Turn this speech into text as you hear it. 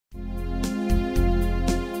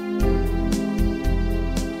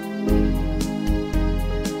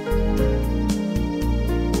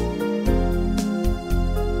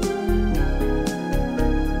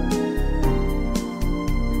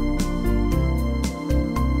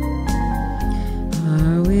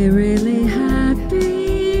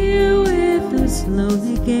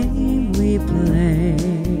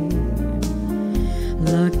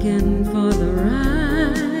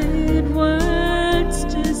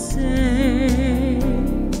say,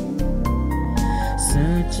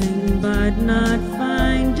 searching but not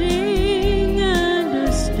finding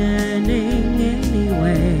understanding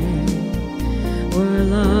anyway. We're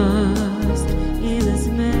lost in this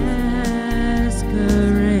masquerade,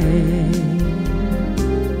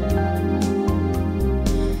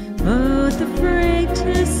 both afraid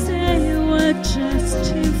to say we're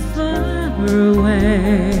just too far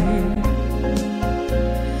away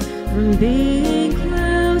from being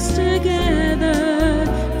close together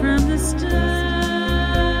from the start.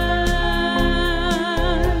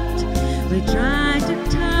 We tried to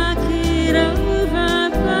talk it over,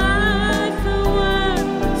 but the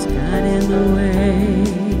words got in the way.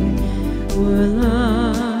 We're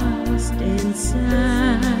lost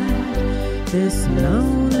inside this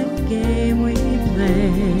lonely game we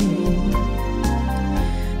play.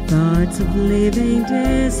 Thoughts of leaving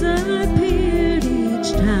disappeared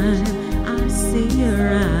each time I see your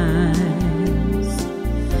eyes,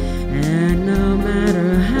 and no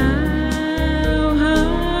matter how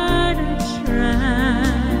hard I try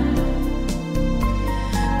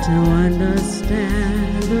to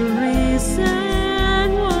understand the reason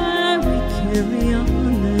why we carry on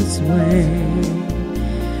this way,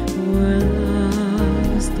 we're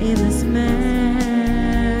lost in this masquerade.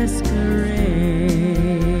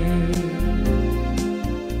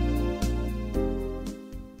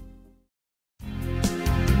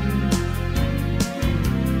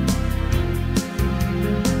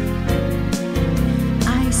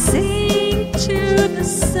 The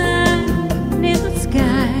sun in the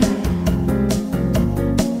sky,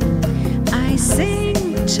 I sing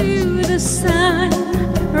to the sun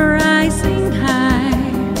rising high.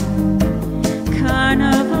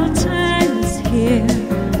 Carnival time is here,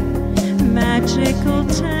 magical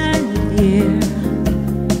time of year,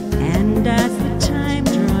 and as the time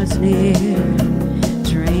draws near,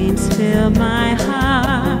 dreams fill my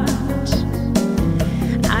heart.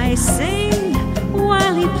 I sing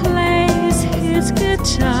while he plays his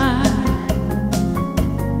guitar.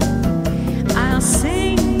 I'll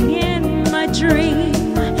sing in my dream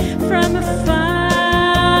from afar.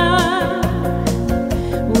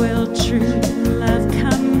 Will true love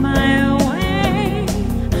come my way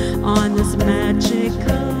on this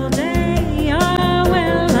magical day, or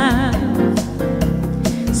will love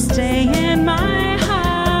stay in my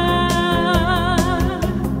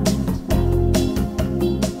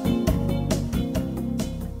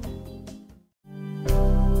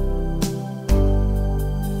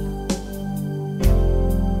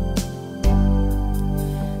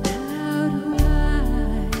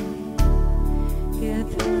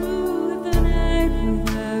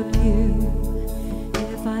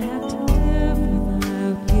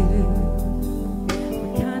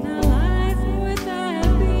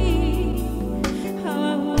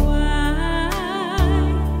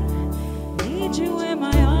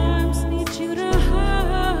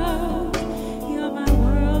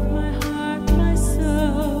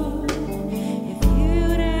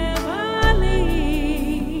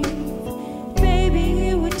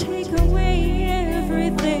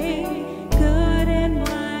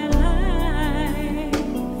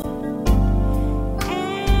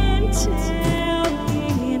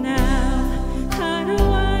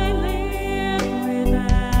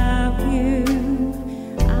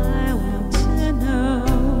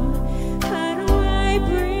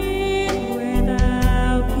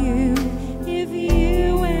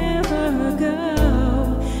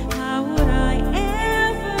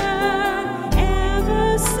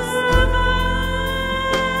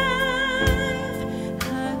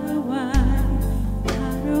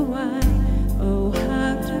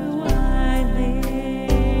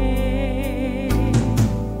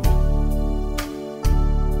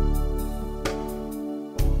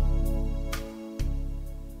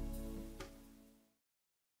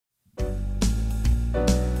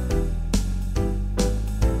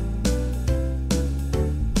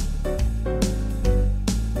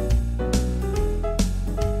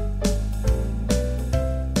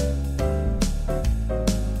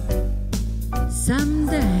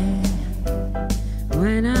someday,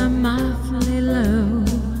 when I'm awfully low,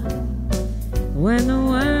 when the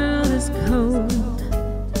world is cold,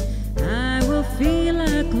 I will feel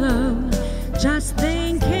a glow just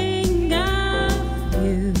thinking of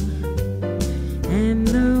you and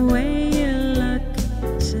the way you look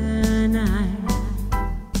tonight.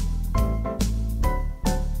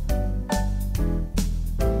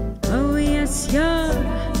 Oh yes, you're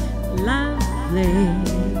lovely,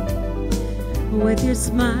 with your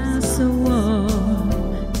smile so warm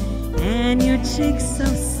and your cheeks so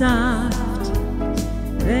soft.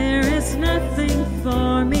 There is nothing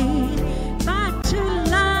for me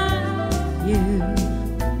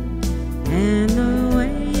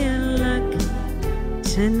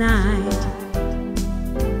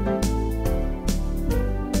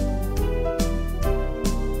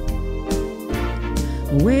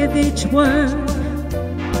With each word,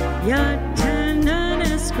 your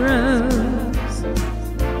tenderness grows,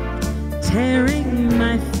 tearing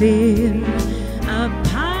my fear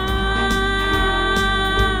apart.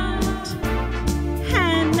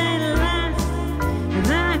 And that laugh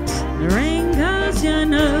that wrinkles your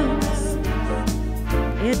nose,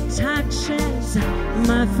 it touches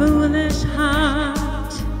my foolish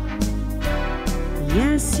heart.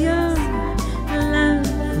 Yes, you're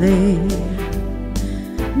lovely,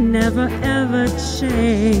 never ever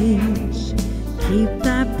change. Keep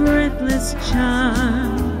that breathless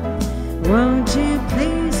charm. Won't you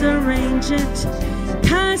please arrange it?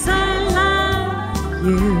 'Cause I love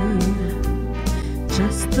you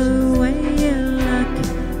just the way you look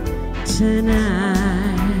tonight.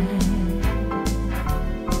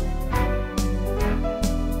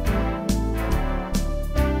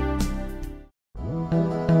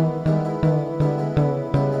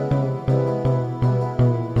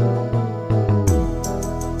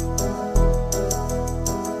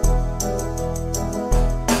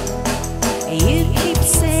 You keep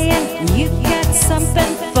saying you got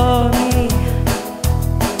something for me,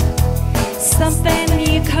 something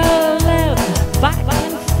you call love, but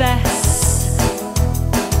confess.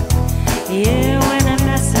 Yeah, when I'm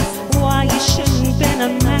messing, why you shouldn't been a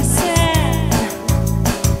messin'.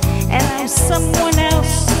 And I'm someone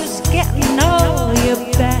else who's getting all your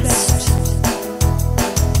best.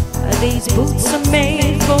 These boots are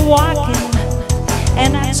made for walking,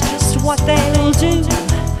 and that's just what they'll do.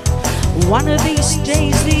 One of these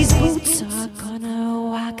days, these boots are gonna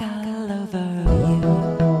walk all over you.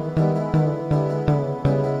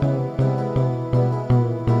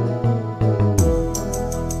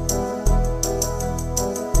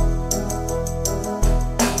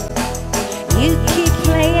 You keep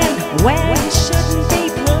playing where you shouldn't be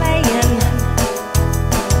playing,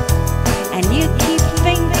 and you keep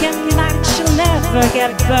thinking that you'll never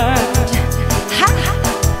get burned. Ha!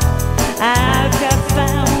 I've got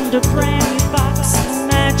found a brand new box of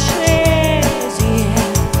matches,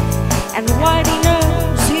 yeah. And what he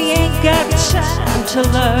knows, he ain't got time to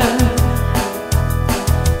learn.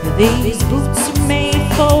 These boots are made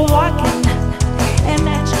for walking, and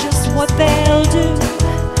that's just what they'll do.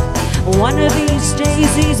 One of these days,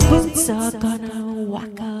 these boots are gonna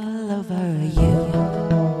walk all over you.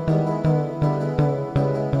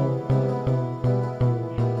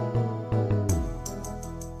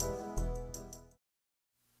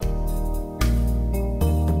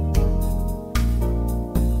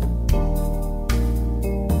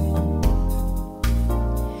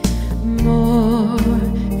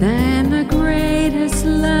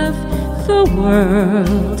 The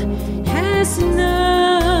world has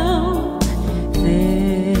known.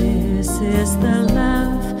 This is the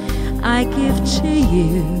love I give to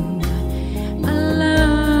you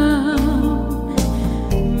alone.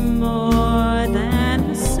 More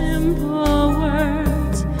than simple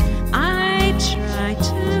words I try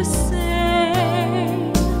to say.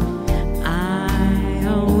 I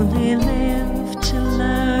only live to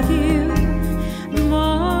love you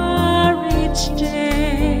more each day.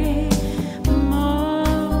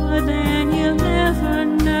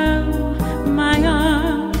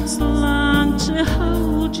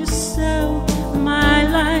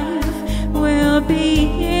 Be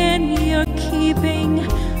in your keeping,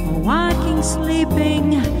 walking, sleeping,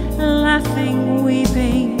 laughing,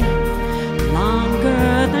 weeping.